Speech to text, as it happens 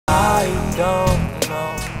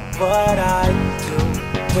what I'd do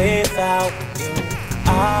without you.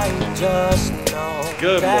 I just know.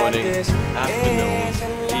 Good morning, this afternoon,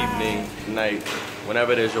 evening, night,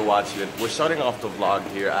 whenever it is you're watching it. We're starting off the vlog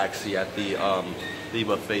here actually at the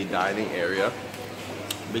buffet dining area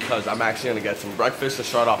because I'm actually gonna get some breakfast to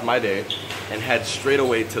start off my day and head straight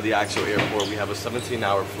away to the actual airport. We have a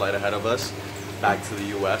 17-hour flight ahead of us back to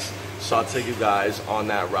the US. So I'll take you guys on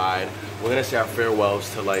that ride. We're gonna say our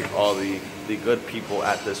farewells to like all the good people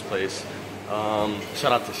at this place.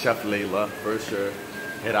 Shout out to Chef Layla for sure,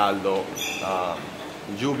 Geraldo,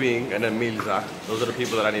 Jubing, and then Milza. Those are the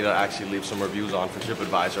people that I need to actually leave some reviews on for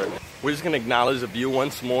TripAdvisor. We're just gonna acknowledge the view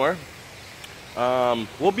once more.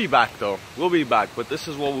 We'll be back though. We'll be back, but this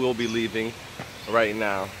is what we'll be leaving right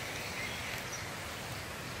now.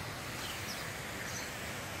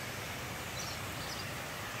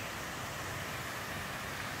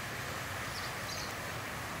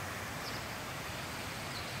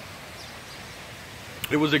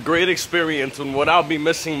 It was a great experience, and what I'll be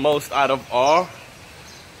missing most out of all,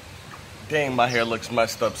 dang, my hair looks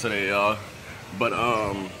messed up today, y'all. But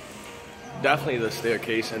definitely the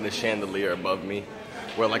staircase and the chandelier above me,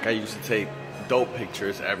 where like I used to take dope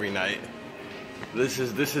pictures every night. This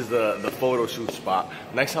is the photo shoot spot.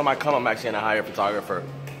 Next time I come, I'm actually gonna hire a photographer,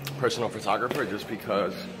 personal photographer, just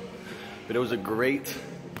because. But it was a great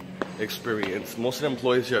experience. Most of the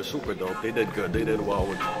employees here are super dope. They did good. They did well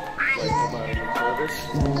with like service.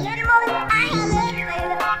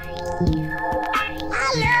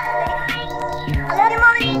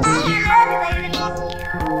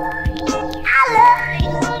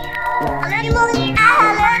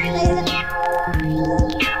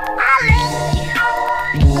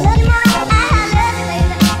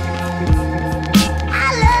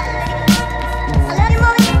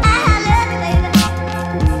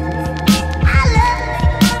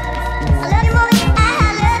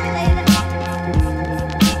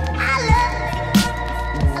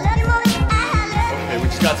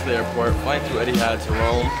 Airport, flying to Etihad to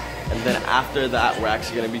Rome, and then after that we're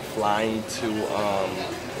actually going to be flying to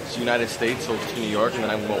the United States, so to New York, and then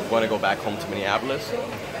I'm going to go back home to Minneapolis.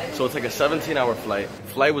 So it's like a 17-hour flight.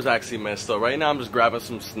 Flight was actually missed, so right now I'm just grabbing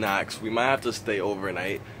some snacks. We might have to stay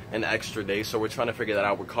overnight an extra day, so we're trying to figure that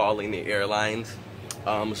out. We're calling the airlines,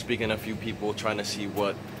 speaking to a few people, trying to see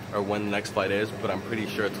what or when the next flight is, but I'm pretty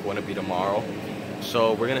sure it's going to be tomorrow.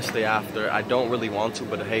 So we're going to stay after. I don't really want to,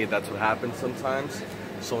 but hey, that's what happens sometimes.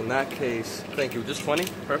 So in that case, thank you. Just 20?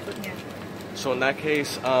 Perfect. Yeah. So in that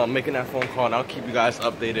case, making that phone call, and I'll keep you guys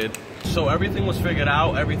updated. So everything was figured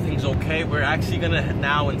out. Everything's okay. We're actually gonna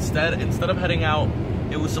now instead of heading out,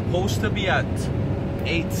 it was supposed to be at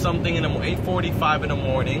 8:45 in the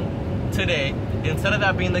morning today. Instead of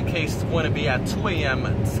that being the case, it's going to be at 2 a.m.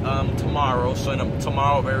 Tomorrow. So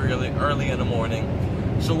tomorrow very early in the morning.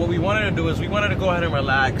 So what we wanted to do is we wanted to go ahead and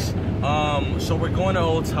relax. So we're going to a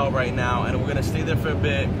hotel right now, and we're gonna stay there for a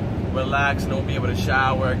bit, relax, and we'll be able to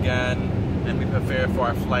shower again and be prepared for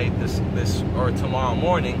our flight this or tomorrow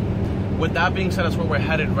morning. With that being said, that's where we're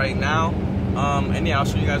headed right now. And yeah, I'll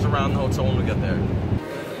show you guys around the hotel when we get there.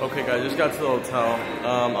 Okay, guys, just got to the hotel.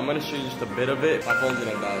 I'm gonna show you just a bit of it. My phone's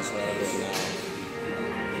gonna die, so I'll do it now.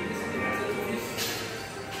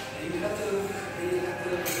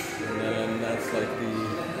 And then that's like the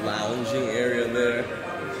lounging area there.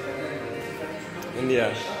 And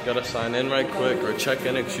yeah, gotta sign in right quick, or check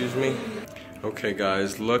in, excuse me. Okay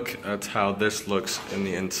guys, look at how this looks in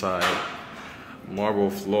the inside. Marble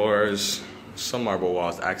floors, some marble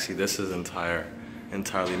walls. Actually, this is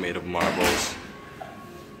entirely made of marbles.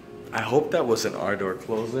 I hope that wasn't our door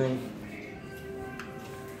closing.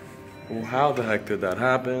 Well, how the heck did that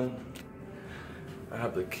happen? I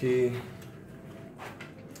have the key.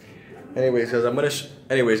 Anyways, guys, I'm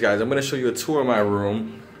gonna show you a tour of my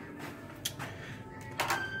room.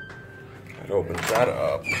 I'd open that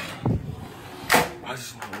up. I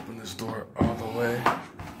just want to open this door all the way,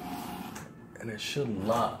 and it should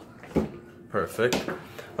lock. Perfect.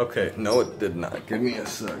 Okay, no, it did not. Give me a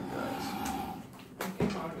sec, guys.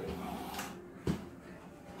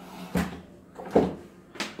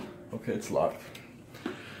 Okay, it's locked.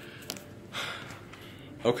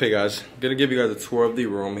 Okay, guys, I'm gonna give you guys a tour of the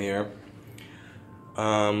room here.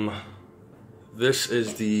 This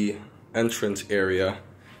is the entrance area.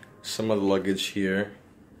 Some of the luggage here.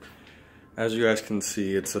 As you guys can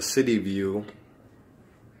see, it's a city view.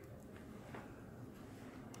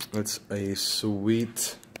 It's a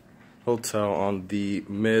suite hotel on the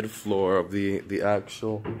mid floor of the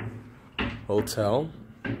actual hotel.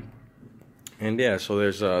 And yeah, so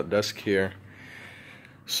there's a desk here,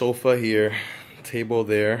 sofa here, table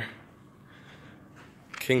there,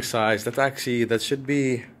 king size. That should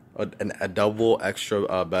be a double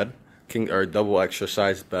extra bed, king or double extra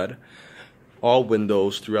sized bed. All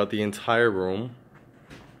windows throughout the entire room.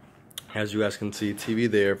 As you guys can see,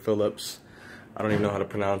 TV there, Philips. I don't even know how to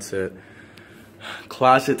pronounce it.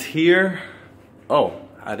 Closets here. Oh,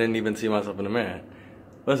 I didn't even see myself in the mirror.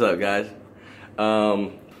 What's up, guys?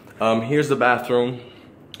 Here's the bathroom.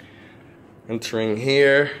 Entering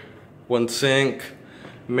here, one sink,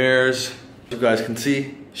 mirrors. You guys can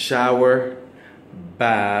see, shower,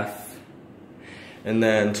 bath, and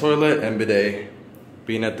then toilet and bidet.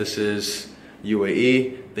 Being that this is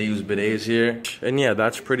UAE, they use bidets here. And yeah,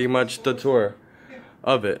 that's pretty much the tour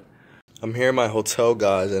of it. I'm here in my hotel,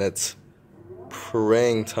 guys, and it's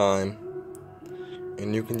praying time.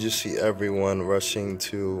 And you can just see everyone rushing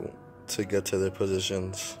to get to their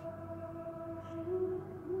positions.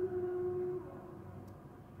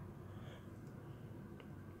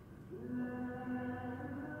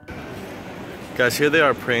 Guys, here they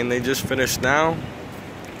are praying. They just finished now.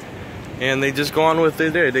 And they just go on with their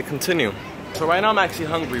day. They continue. So right now I'm actually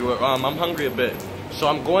hungry. I'm hungry a bit. So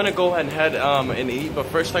I'm going to go ahead and eat. But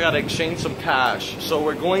first I got to exchange some cash. So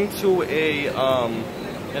we're going to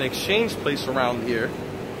an exchange place around here.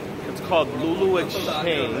 It's called Lulu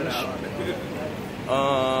Exchange.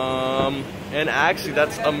 And actually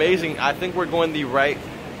that's amazing. I think we're going the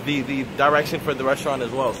direction for the restaurant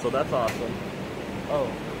as well. So that's awesome.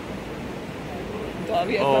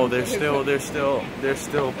 Oh, they're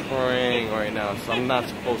still praying right now, so I'm not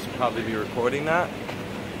supposed to probably be recording that.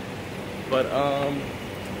 But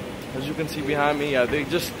as you can see behind me, yeah,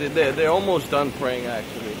 they're almost done praying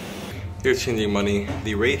actually. They're changing money.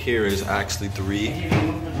 The rate here is actually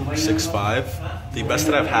 365. The best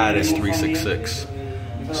that I've had is 366.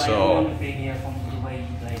 So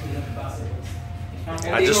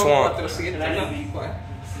I just want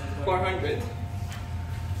 400.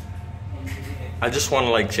 I just want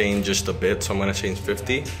to like change just a bit, so I'm gonna change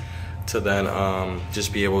 50 to then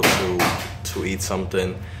just be able to eat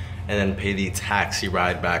something and then pay the taxi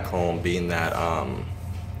ride back home. Being that how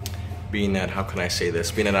can I say this?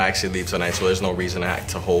 Being that I actually leave tonight, so there's no reason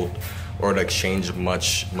to hold or to exchange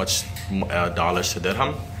much dollars to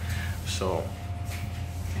dirham. So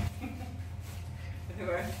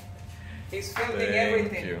he's filming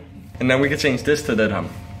everything. You. And then we can change this to dirham.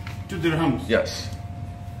 2 dirhams. Yes.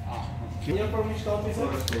 You're from which country,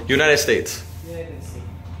 sir? United States.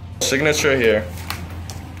 Signature here.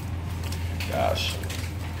 Gosh.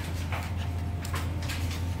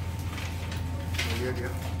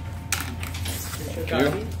 Thank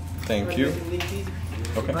you. Thank you.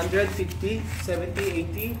 Okay. 150, 70,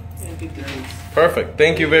 80, and 50. Perfect.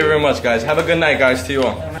 Thank you very, very much, guys. Have a good night, guys, to you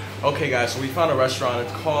all. Okay, guys, so we found a restaurant.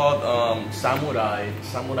 It's called Samurai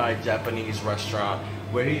Japanese restaurant.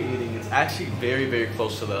 Where he's eating, it's actually very, very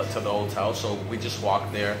close to the hotel, so we just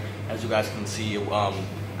walked there. As you guys can see,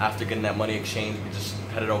 after getting that money exchange, we just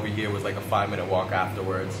headed over here with like a 5-minute walk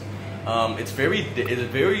afterwards. It's very,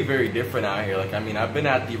 very different out here. Like, I mean, I've been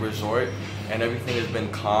at the resort and everything has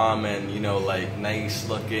been calm and, you know, like nice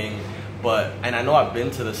looking. And I know I've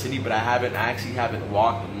been to the city, but I haven't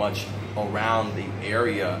walked much around the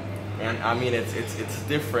area. And I mean, it's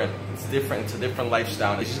different. It's different. It's a different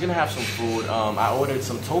lifestyle. She's gonna have some food. I ordered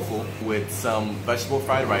some tofu with some vegetable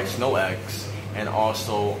fried rice, no eggs, and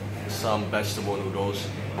also some vegetable noodles.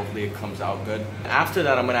 Hopefully it comes out good. After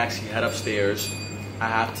that, I'm gonna actually head upstairs. I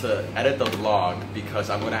have to edit the vlog because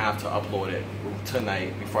I'm gonna have to upload it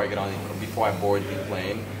tonight before I board the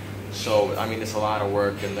plane. So I mean, it's a lot of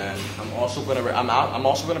work, and then I'm also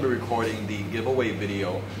gonna be recording the giveaway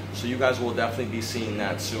video. So you guys will definitely be seeing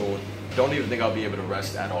that soon. Don't even think I'll be able to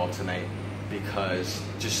rest at all tonight because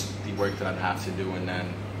just the work that I'd have to do, and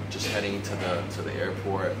then just heading to the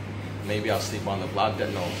airport. Maybe I'll sleep on the vlog.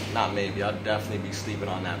 No, not maybe. I'll definitely be sleeping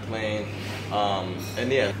on that plane.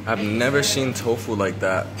 And yeah, I've never seen tofu like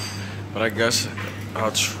that, but I guess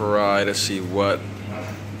I'll try to see what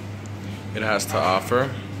it has to offer.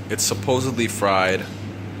 It's supposedly fried.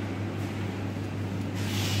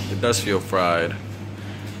 It does feel fried,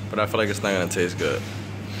 but I feel like it's not gonna taste good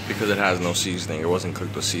because it has no seasoning. It wasn't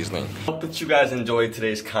cooked with seasoning. Hope that you guys enjoyed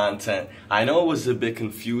today's content. I know it was a bit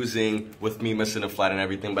confusing with me missing a flight and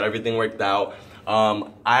everything, but everything worked out.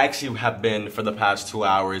 I actually have been, for the past 2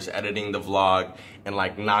 hours, editing the vlog and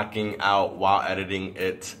like knocking out while editing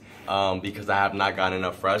it because I have not gotten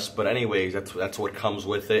enough rest. But anyways, that's what comes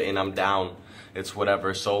with it, and I'm down. It's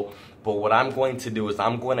whatever. So, but what I'm going to do is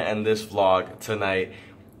I'm going to end this vlog tonight,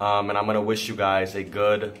 and I'm going to wish you guys a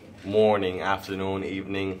good morning, afternoon,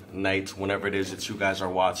 evening, night, whenever it is that you guys are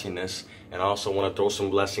watching this. And I also want to throw some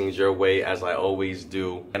blessings your way, as I always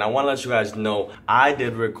do. And I want to let you guys know, I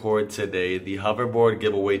did record today the hoverboard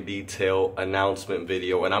giveaway detail announcement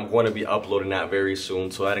video, and I'm going to be uploading that very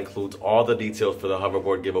soon. So that includes all the details for the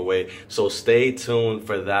hoverboard giveaway. So stay tuned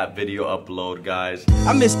for that video upload, guys.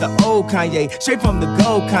 I miss the old Kanye, straight from the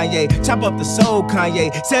gold Kanye. Chop up the soul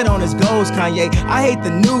Kanye, set on his goals Kanye. I hate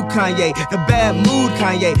the new Kanye, the bad mood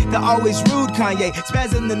Kanye, the always rude Kanye,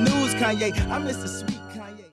 spaz in the news Kanye. I miss the sweet